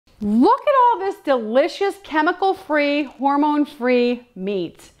Look at all this delicious chemical-free, hormone-free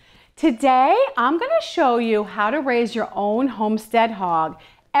meat. Today, I'm going to show you how to raise your own homestead hog.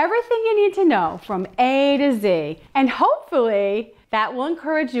 Everything you need to know from A to Z. And hopefully, that will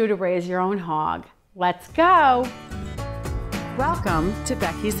encourage you to raise your own hog. Let's go. Welcome to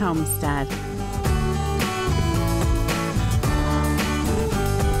Becky's Homestead.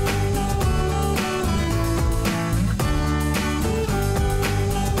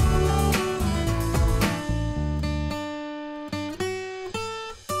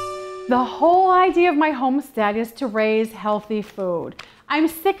 The whole idea of my homestead is to raise healthy food. I'm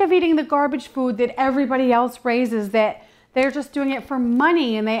sick of eating the garbage food that everybody else raises, that they're just doing it for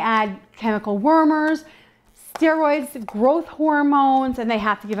money, and they add chemical wormers, steroids, growth hormones, and they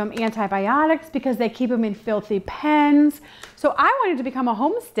have to give them antibiotics because they keep them in filthy pens. So I wanted to become a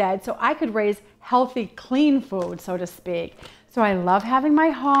homestead so I could raise healthy, clean food, so to speak. So I love having my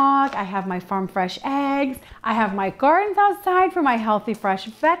hog, I have my farm fresh eggs, I have my gardens outside for my healthy fresh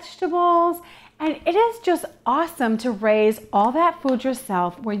vegetables, and it is just awesome to raise all that food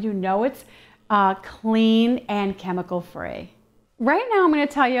yourself where you know it's clean and chemical free. Right now I'm going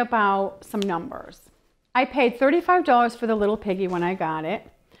to tell you about some numbers. I paid $35 for the little piggy when I got it.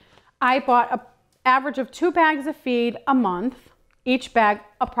 I bought an average of 2 bags of feed a month, each bag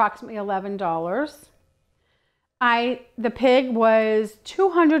approximately $11. The pig was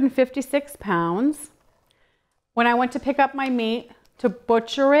 256 pounds. When I went to pick up my meat to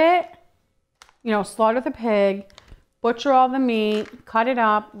butcher it, slaughter the pig, butcher all the meat, cut it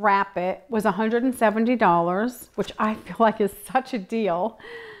up, wrap it, was $170, which I feel like is such a deal.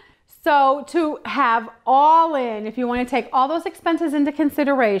 So to have all in, if you want to take all those expenses into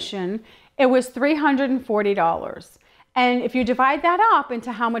consideration, it was $340. And if you divide that up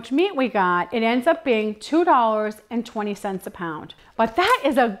into how much meat we got, it ends up being $2.20 a pound. But that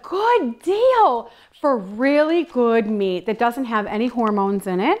is a good deal for really good meat that doesn't have any hormones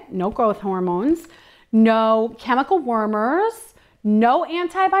in it, no growth hormones, no chemical wormers, no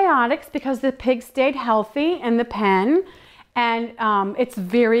antibiotics because the pig stayed healthy in the pen, and it's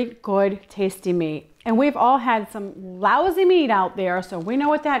very good, tasty meat. And we've all had some lousy meat out there, so we know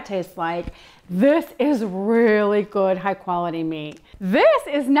what that tastes like. This is really good, high quality meat. This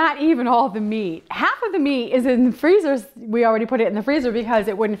is not even all the meat. Half of the meat is in the freezers. We already put it in the freezer because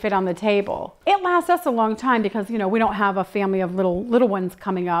it wouldn't fit on the table. It lasts us a long time because, we don't have a family of little ones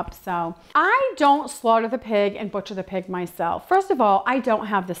coming up. So I don't slaughter the pig and butcher the pig myself. First of all, I don't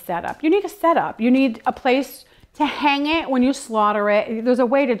have the setup. You need a setup. You need a place to hang it when you slaughter it. There's a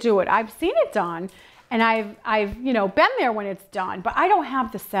way to do it. I've seen it done, and I've been there when it's done, but I don't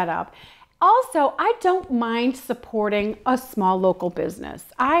have the setup. Also, I don't mind supporting a small local business.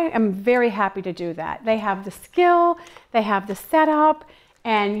 I am very happy to do that. They have the skill, they have the setup,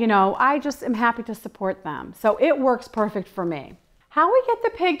 and I just am happy to support them. So it works perfect for me. How we get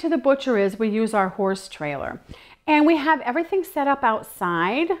the pig to the butcher is we use our horse trailer, and we have everything set up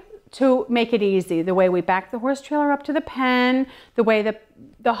outside to make it easy. The way we back the horse trailer up to the pen, the way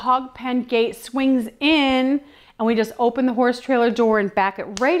the hog pen gate swings in, and we just open the horse trailer door and back it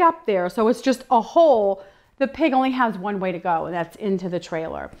right up there. So it's just a hole. The pig only has one way to go, and that's into the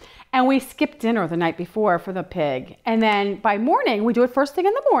trailer. And we skip dinner the night before for the pig. And then by morning, we do it first thing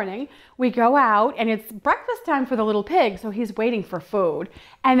in the morning. We go out, and it's breakfast time for the little pig, so he's waiting for food.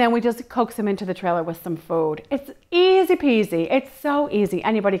 And then we just coax him into the trailer with some food. It's easy peasy. It's so easy.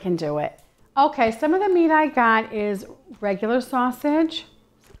 Anybody can do it. Okay, some of the meat I got is regular sausage,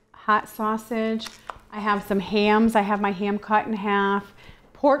 hot sausage. I have some hams. I have my ham cut in half.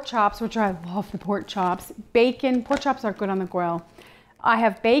 Pork chops, which I love the pork chops. Bacon. Pork chops are good on the grill. I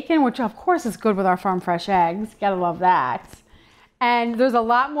have bacon, which of course is good with our farm fresh eggs. Gotta love that. And there's a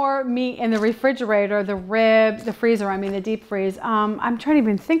lot more meat in the refrigerator, the the deep freeze. I'm trying to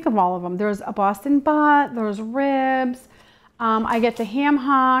even think of all of them. There's a Boston butt, there's ribs. I get the ham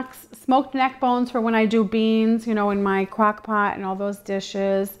hocks, smoked neck bones for when I do beans, in my crock pot and all those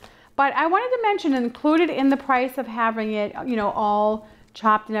dishes. But I wanted to mention, included in the price of having it, all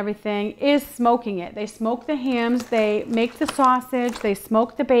chopped and everything, is smoking it. They smoke the hams, they make the sausage, they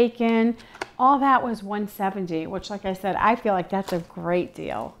smoke the bacon. All that was $170, which, like I said, I feel like that's a great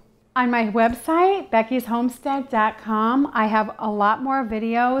deal. On my website, beckishomestead.com, I have a lot more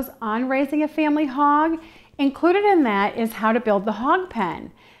videos on raising a family hog. Included in that is how to build the hog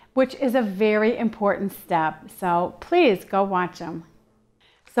pen, which is a very important step. So please go watch them.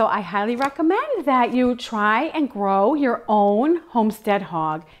 So I highly recommend that you try and grow your own homestead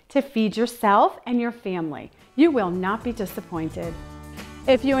hog to feed yourself and your family. You will not be disappointed.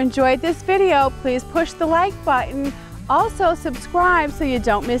 If you enjoyed this video, please push the like button. Also subscribe so you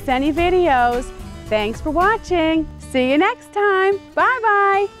don't miss any videos. Thanks for watching. See you next time.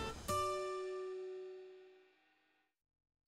 Bye-bye.